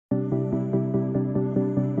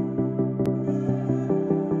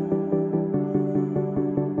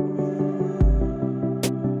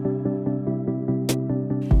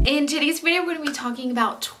In today's video, we're going to be talking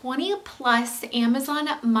about 20 plus Amazon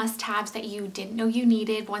must-haves that you didn't know you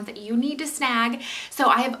needed, ones that you need to snag. So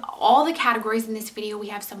I have all the categories in this video. We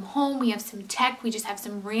have some home, we have some tech, we just have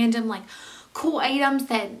some random like cool items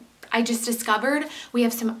that I just discovered. We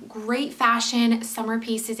have some great fashion summer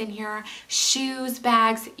pieces in here, shoes,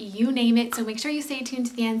 bags, you name it. So make sure you stay tuned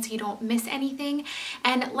to the end so you don't miss anything.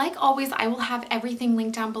 And like always, I will have everything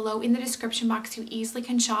linked down below in the description box so you easily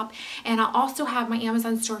can shop. And I'll also have my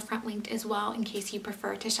Amazon storefront linked as well in case you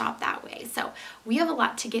prefer to shop that way. So we have a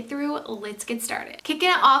lot to get through. Let's get started.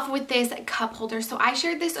 Kicking it off with this cup holder. So I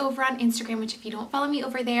shared this over on Instagram, which if you don't follow me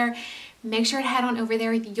over there, make sure to head on over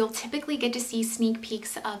there. You'll typically get to see sneak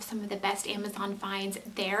peeks of some of the best Amazon finds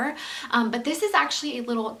there. But this is actually a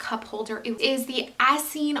little cup holder. It is the As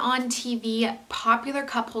Seen on TV popular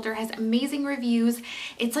cup holder, has amazing reviews.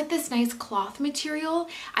 It's like this nice cloth material.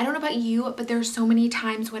 I don't know about you, but there's so many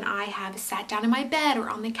times when I have sat down in my bed or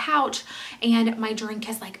on the couch and my drink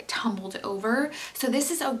has like tumbled over. So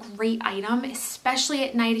this is a great item, especially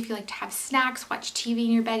at night if you like to have snacks, watch TV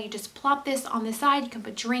in your bed. You just plop this on the side. You can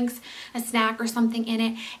put drinks, a snack or something in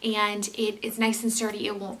it, and it is nice and sturdy.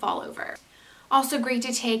 It won't fall over. Also great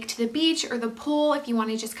to take to the beach or the pool if you want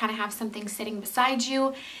to just kind of have something sitting beside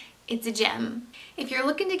you. It's a gem. If you're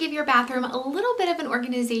looking to give your bathroom a little bit of an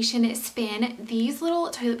organization spin, these little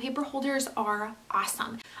toilet paper holders are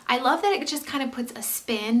awesome. I love that it just kind of puts a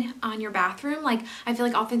spin on your bathroom. Like, I feel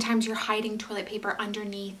like oftentimes you're hiding toilet paper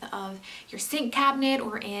underneath of your sink cabinet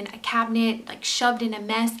or in a cabinet, like shoved in a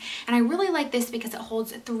mess. And I really like this because it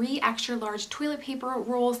holds 3 extra large toilet paper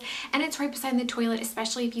rolls and it's right beside the toilet,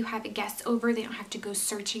 especially if you have guests over. They don't have to go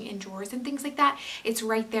searching in drawers and things like that. It's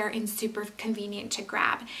right there and super convenient to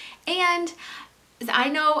grab. And I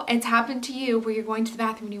know it's happened to you where you're going to the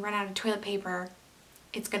bathroom and you run out of toilet paper.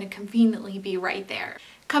 It's going to conveniently be right there.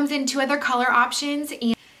 Comes in 2 other color options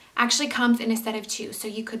and actually comes in a set of 2, so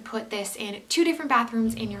you could put this in 2 different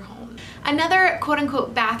bathrooms in your home. Another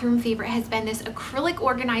quote-unquote bathroom favorite has been this acrylic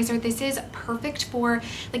organizer. This is perfect for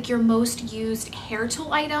like your most used hair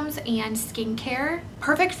tool items and skincare.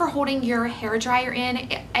 Perfect for holding your hair dryer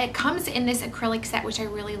in. It comes in this acrylic set, which I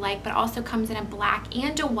really like, but also comes in a black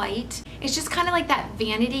and a white. It's just kind of like that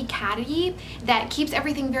vanity caddy that keeps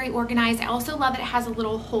everything very organized. I also love that it has a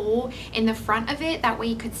little hole in the front of it. That way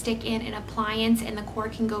you could stick in an appliance and the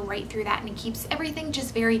cord can go right through that, and it keeps everything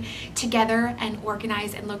just very together and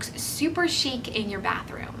organized and looks super chic in your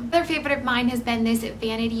bathroom. Another favorite of mine has been this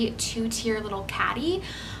vanity 2-tier little caddy.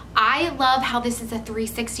 I love how this is a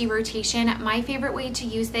 360 rotation. My favorite way to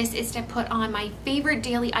use this is to put on my favorite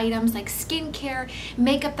daily items like skincare,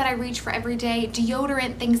 makeup that I reach for every day,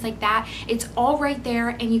 deodorant, things like that. It's all right there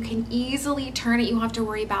and you can easily turn it. You don't have to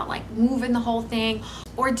worry about like moving the whole thing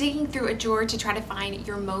or digging through a drawer to try to find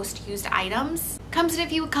your most used items. Comes in a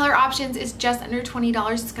few color options. It's just under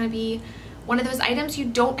 $20. It's going to be one of those items you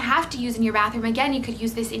don't have to use in your bathroom. Again, you could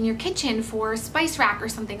use this in your kitchen for a spice rack or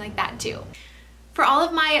something like that too. For all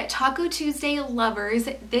of my Taco Tuesday lovers,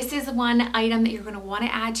 this is one item that you're going to want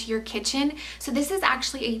to add to your kitchen. So this is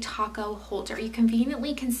actually a taco holder. You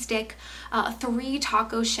conveniently can stick 3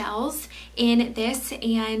 taco shells in this,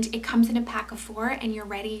 and it comes in a pack of 4 and you're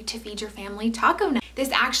ready to feed your family taco night.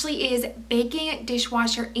 This actually is baking,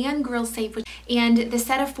 dishwasher, and grill safe, and the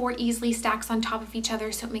set of 4 easily stacks on top of each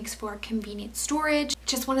other, so it makes for convenient storage.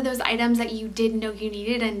 Just one of those items that you didn't know you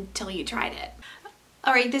needed until you tried it.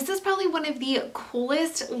 All right, this is probably one of the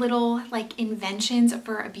coolest little like inventions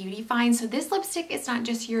for a beauty find. So this lipstick is not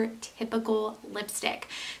just your typical lipstick.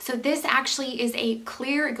 So this actually is a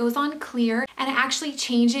clear, it goes on clear, and it actually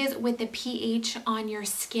changes with the pH on your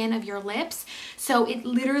skin of your lips. So it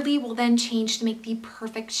literally will then change to make the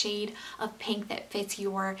perfect shade of pink that fits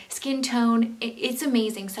your skin tone. It's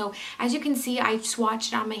amazing. So as you can see, I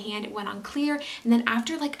swatched it on my hand, it went on clear, and then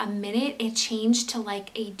after like a minute, it changed to like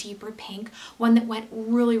a deeper pink, one that went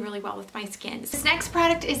really well with my skin. This next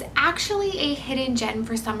product is actually a hidden gem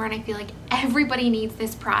for summer, and I feel like everybody needs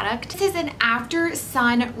this product. This is an after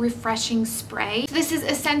sun refreshing spray. So this is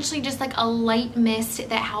essentially just like a light mist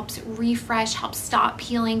that helps refresh, helps stop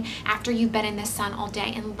peeling after you've been in the sun all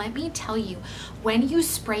day. And let me tell you, when you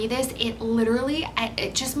spray this,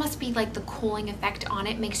 it just must be like the cooling effect on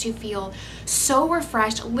it makes you feel so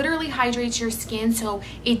refreshed, literally hydrates your skin so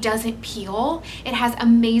it doesn't peel. It has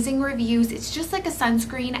amazing reviews. It's just like a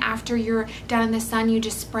sunscreen. After you're done in the sun, you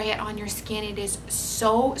just spray it on your skin. It is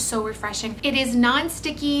so refreshing. It is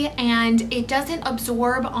non-sticky and it doesn't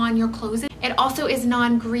absorb on your clothes. It also is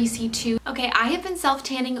non-greasy too. Okay, I have been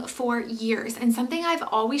self-tanning for years, and something I've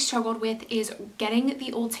always struggled with is getting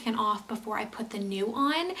the old tan off before I put the new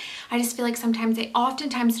on. I just feel like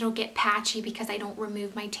oftentimes it'll get patchy because I don't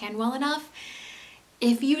remove my tan well enough.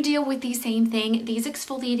 If you deal with the same thing, these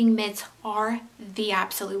exfoliating mitts are the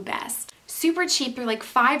absolute best. Super cheap, they're like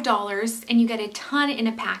 $5 and you get a ton in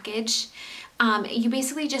a package. You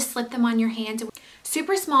basically just slip them on your hands.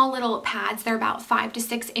 Super small little pads, they're about 5 to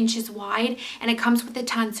 6 inches wide, and it comes with a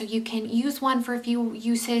ton, so you can use one for a few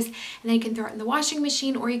uses and then you can throw it in the washing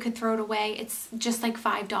machine or you could throw it away. It's just like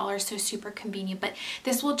 $5, so super convenient, but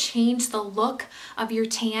this will change the look of your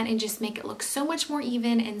tan and just make it look so much more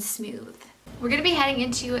even and smooth. We're going to be heading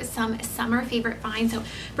into some summer favorite finds. So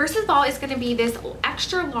first of all, it's going to be this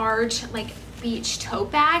extra large like beach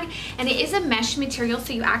tote bag, and it is a mesh material,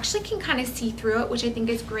 so you actually can kind of see through it, which I think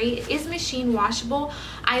is great. It is machine washable.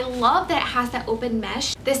 I love that it has that open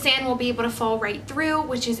mesh. The sand will be able to fall right through,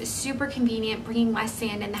 which is super convenient, bringing less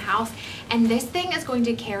sand in the house. And this thing is going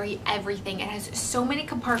to carry everything. It has so many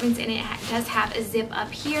compartments in it. It does have a zip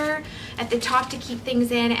up here at the top to keep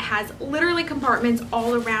things in. It has literally compartments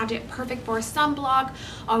all around it, perfect for sunblock,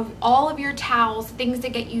 of all of your towels, things to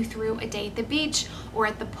get you through a day at the beach or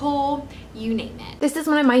at the pool, you name it. This is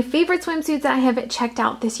one of my favorite swimsuits that I have checked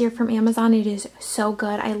out this year from Amazon. It is so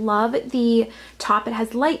good. I love the top. It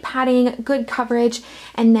has light padding, good coverage,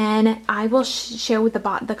 and then I will show with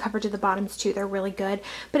the coverage of the bottoms too. They're really good.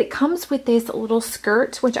 But it comes with this little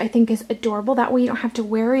skirt, which I think is adorable. That way you don't have to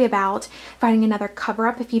worry about finding another cover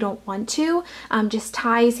up if you don't want to. Just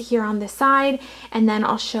ties here on the side, and then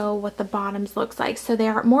I'll show what the bottoms looks like. So they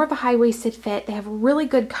are more of a high-waisted fit. They have really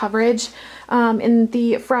good coverage in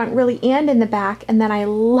the front really and in the back, and then I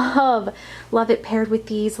love it paired with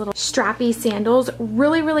these little strappy sandals.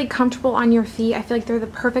 Really comfortable on your feet. I feel like they're the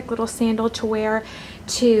perfect little sandal to wear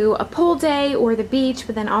to a pool day or the beach,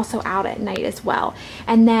 but then also out at night as well.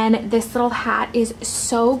 And then this little hat is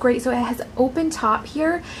so great. So it has open top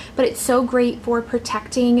here, but it's so great for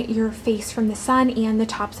protecting your face from the sun and the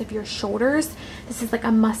tops of your shoulders. This is like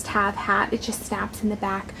a must-have hat. It just snaps in the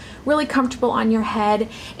back. Really comfortable on your head,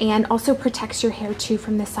 and also protects your hair too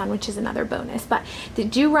from the sun, which is another bonus. But they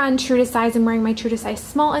do run true to size. I'm wearing my true to size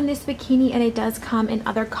small in this bikini, and it does come in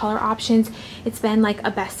other color options. It's been like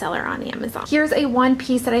a bestseller on Amazon. Here's a one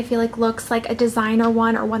piece that I feel like looks like a designer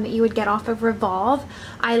one, or one that you would get off of Revolve.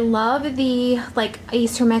 I love the like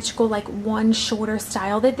asymmetrical like one shoulder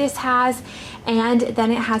style that this has, and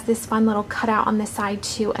then it has this fun little cutout on the side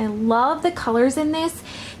too. I love the colors in this.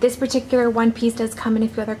 This particular one piece does come in a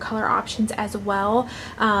few other color options as well,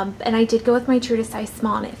 and I did go with my true to size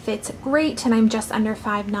small, and it fits great, and I'm just under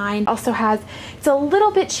 5'9". Also has, it's a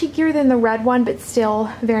little bit cheekier than the red one, but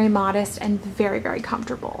still very modest and very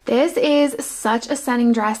comfortable. This is such a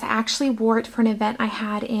stunning dress. I actually wore it for an event I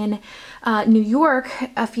had in New York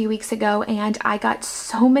a few weeks ago, and I got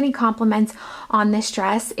so many compliments on this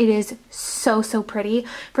dress. It is so pretty.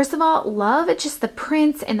 First of all, love just the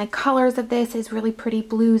prints and the colors of this. Is really pretty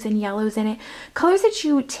blues and yellows in it. Colors that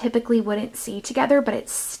you typically wouldn't see together, but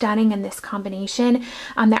it's stunning in this combination.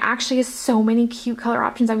 There actually is so many cute color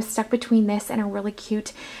options. I was stuck between this and a really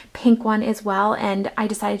cute pink one as well, and I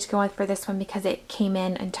decided to go for this one because it came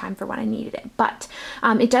in time for when I needed it. But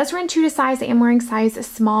it does run true to size. I am wearing size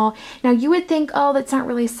small. Now you would think, oh, that's not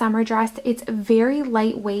really a summer dress. It's very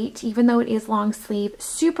lightweight, even though it is long sleeve.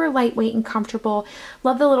 Super lightweight and comfortable.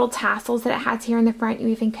 Love the little tassels that it has here in the front. You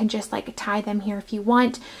even can just like tie them here if you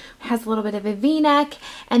want. It has a little bit of a V-neck,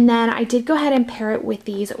 and then I did go ahead and pair it with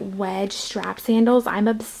these wedge strap sandals. I'm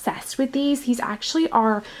obsessed with these. These actually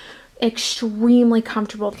are extremely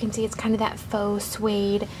comfortable. You can see it's kind of that faux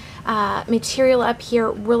suede material up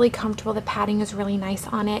here, really comfortable. The padding is really nice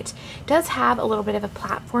on it. It does have a little bit of a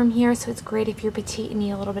platform here, so it's great if you're petite and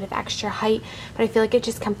need a little bit of extra height, but I feel like it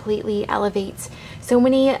just completely elevates so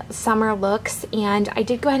many summer looks. And I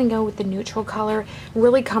did go ahead and go with the neutral color.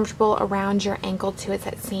 Really comfortable around your ankle too. It's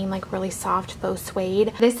that same like really soft faux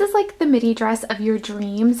suede. This is like the midi dress of your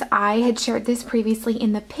dreams. I had shared this previously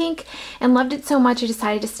in the pink and loved it so much I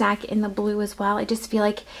decided to snack in the blue as well. I just feel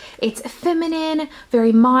like it's feminine,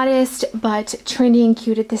 very modest, but trendy and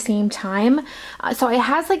cute at the same time. So it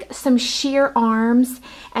has like some sheer arms,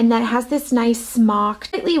 and then it has this nice smock,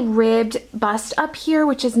 slightly ribbed bust up here,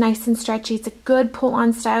 which is nice and stretchy. It's a good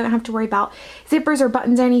pull-on style. I don't have to worry about zippers or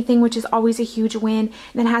buttons or anything, which is always a huge win. And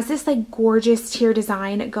then it has this like gorgeous tier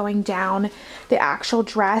design going down the actual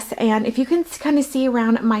dress. And if you can kind of see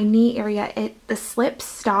around my knee area, the slip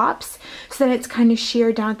stops so that it's kind of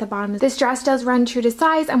sheer down at the bottom. This dress does run true to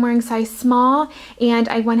size. I'm wearing size small, and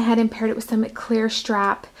I went ahead and paired it with some clear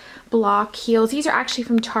strap block heels. These are actually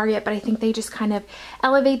from Target, but I think they just kind of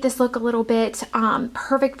elevate this look a little bit.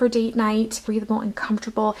 Perfect for date night, breathable and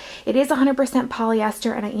comfortable. It is 100%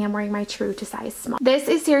 polyester, and I am wearing my true to size small. This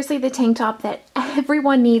is seriously the tank top that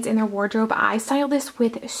everyone needs in their wardrobe. I style this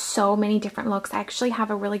with so many different looks. I actually have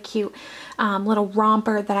a really cute little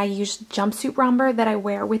romper that I use, jumpsuit romper, that I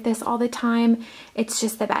wear with this all the time. It's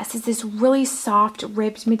just the best. It's this really soft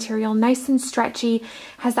ribbed material, nice and stretchy,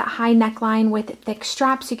 has that high neckline with thick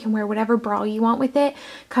straps. You can wear whatever bra you want with it.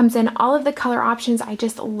 Comes in all of the color options. I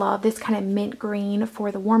just love this kind of mint green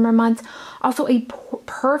for the warmer months. Also a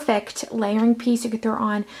perfect layering piece. You could throw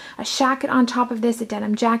on a jacket on top of this, a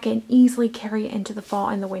denim jacket, and easily carry it into the fall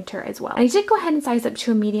and the winter as well. And I did go ahead and size up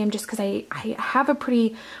to a medium just because I have I'm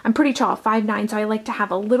pretty tall, 5'9", so I like to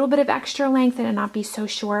have a little bit of extra length and not be so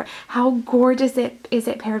short. How gorgeous is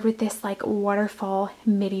it paired with this like waterfall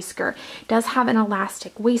midi skirt. It does have an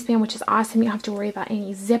elastic waistband, which is awesome. You don't have to worry about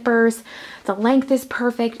any zippers. The length is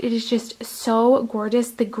perfect. It is just so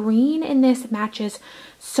gorgeous. The green in this matches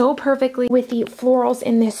so perfectly with the florals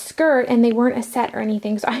in this skirt, and they weren't a set or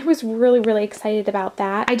anything, so I was really excited about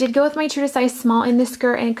that. I did go with my true to size small in this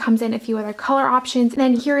skirt, and it comes in a few other color options. And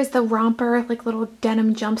then here is the romper, like little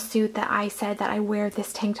denim jumpsuit that I said that I wear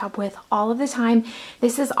this tank top with all of the time.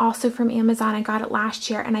 This is also from Amazon. I got it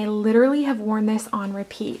last year, and I literally have worn this on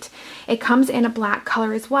repeat. It comes in a black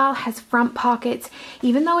color as well, has front pockets.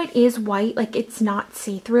 Even though it is white, like it's not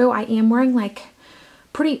see-through, I am wearing like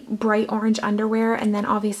pretty bright orange underwear, and then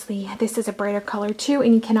obviously this is a brighter color too,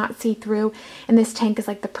 and you cannot see through. And this tank is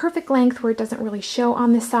like the perfect length where it doesn't really show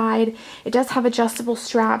on the side. It does have adjustable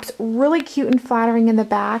straps, really cute and flattering in the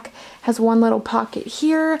back. Has one little pocket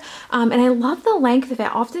here, and I love the length of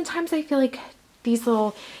it. Oftentimes I feel like these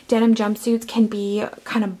little denim jumpsuits can be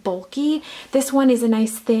kind of bulky. This one is a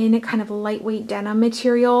nice thin kind of lightweight denim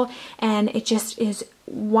material, and it just is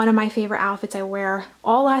one of my favorite outfits. I wear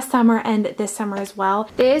all last summer and this summer as well.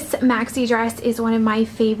 This maxi dress is one of my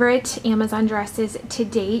favorite Amazon dresses to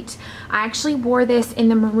date. I actually wore this in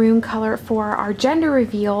the maroon color for our gender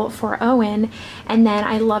reveal for Owen, and then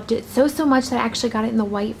I loved it so much that I actually got it in the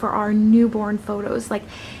white for our newborn photos. Like,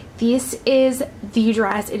 this is the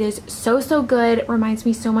dress. It is so good. It reminds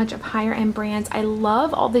me so much of higher end brands. I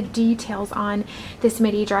love all the details on this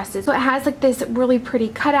midi dresses. So it has like this really pretty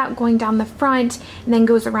cutout going down the front and then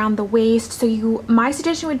goes around the waist. So my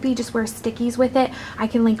suggestion would be just wear stickies with it. I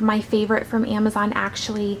can link my favorite from Amazon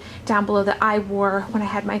actually down below that I wore when I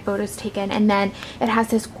had my photos taken. And then it has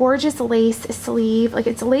this gorgeous lace sleeve. Like,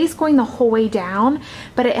 it's lace going the whole way down,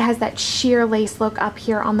 but it has that sheer lace look up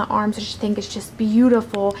here on the arms, which I think is just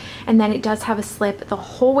beautiful. And then it does have a slip the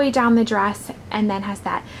whole way down the dress, and then has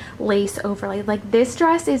that lace overlay. Like, this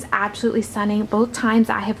dress is absolutely stunning. Both times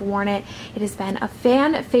I have worn it, it has been a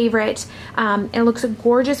fan favorite. It looks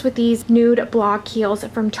gorgeous with these nude block heels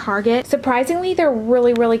from Target. Surprisingly, they're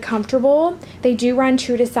really comfortable. They do run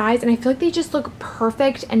true to size, and I feel like they just look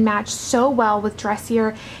perfect and match so well with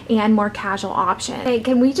dressier and more casual options. Hey,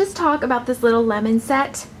 can we just talk about this little lemon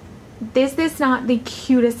set? This is not the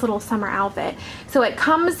cutest little summer outfit. So it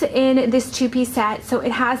comes in this two-piece set. So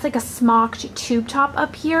it has like a smocked tube top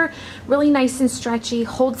up here, really nice and stretchy,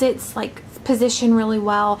 holds its like position really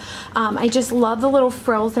well. I just love the little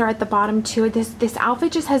frills that are at the bottom too. This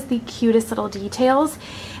outfit just has the cutest little details.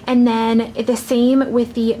 And then the same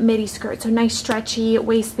with the midi skirt. So nice stretchy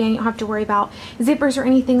waistband. You don't have to worry about zippers or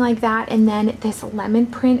anything like that. And then this lemon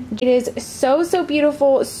print. It is so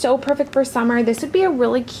beautiful. So perfect for summer. This would be a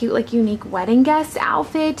really cute, like, unique wedding guest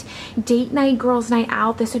outfit. Date night, girls night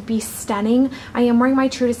out. This would be stunning. I am wearing my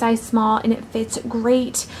true to size small, and it fits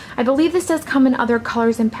great. I believe this does come in other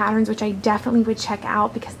colors and patterns, which I definitely would check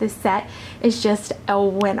out because this set is just a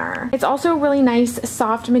winner. It's also a really nice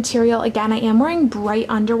soft material. Again, I am wearing bright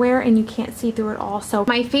underwear, and you can't see through it all. So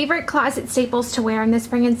my favorite closet staples to wear in the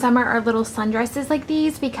spring and summer are little sundresses like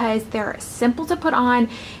these, because they're simple to put on,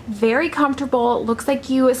 very comfortable. Looks like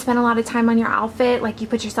you spent a lot of time on your outfit, like you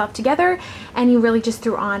put yourself together and you really just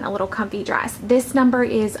threw on a little comfy dress. This number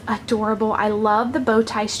is adorable. I love the bow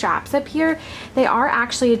tie straps up here. They are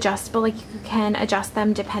actually adjustable, like you can adjust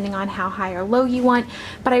them depending on how high or low you want.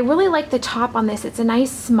 But I really like the top on this. It's a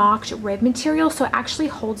nice smocked rib material, so it actually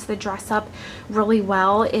holds the dress up really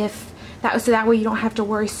well. So that way you don't have to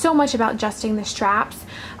worry so much about adjusting the straps.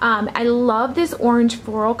 I love this orange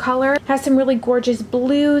floral color. It has some really gorgeous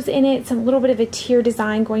blues in it, some little bit of a tier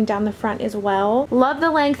design going down the front as well. Love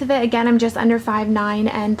the length of it. Again, I'm just under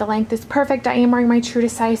 5'9", and the length is perfect. I am wearing my true to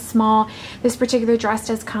size small. This particular dress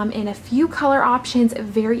does come in a few color options,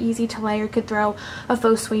 very easy to layer. You could throw a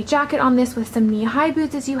faux suede jacket on this with some knee-high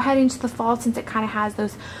boots as you head into the fall, since it kind of has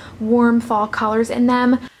those warm fall colors in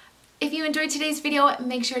them. If you enjoyed today's video,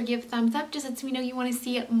 make sure to give a thumbs up. Just lets me know you want to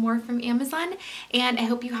see more from Amazon. And I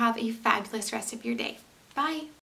hope you have a fabulous rest of your day. Bye.